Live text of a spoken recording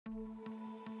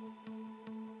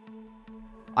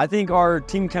I think our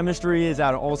team chemistry is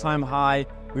at an all-time high.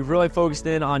 We've really focused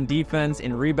in on defense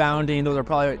and rebounding. Those are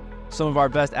probably some of our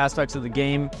best aspects of the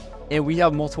game. And we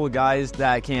have multiple guys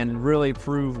that can really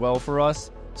prove well for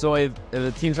us. So if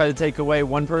the team tries to take away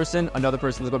one person, another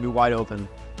person is going to be wide open.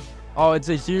 Oh, it's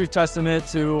a huge testament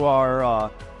to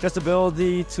our just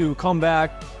ability to come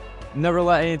back, never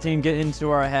let anything get into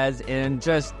our heads, and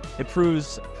just it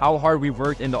proves how hard we've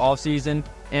worked in the offseason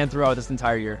and throughout this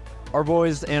entire year. Our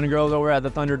boys and girls over at the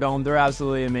Thunderdome, they're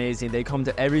absolutely amazing. They come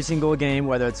to every single game,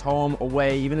 whether it's home,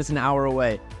 away, even if it's an hour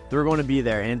away. They're going to be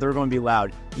there, and they're going to be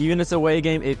loud. Even if it's a away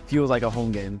game, it feels like a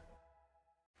home game.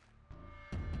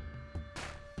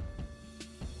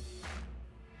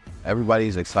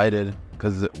 Everybody's excited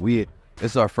because this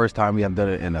is our first time we have done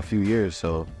it in a few years,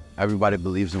 so everybody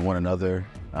believes in one another.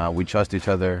 We trust each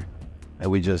other,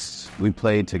 and we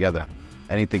played together.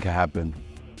 Anything can happen,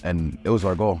 and it was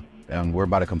our goal, and we're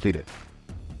about to complete it.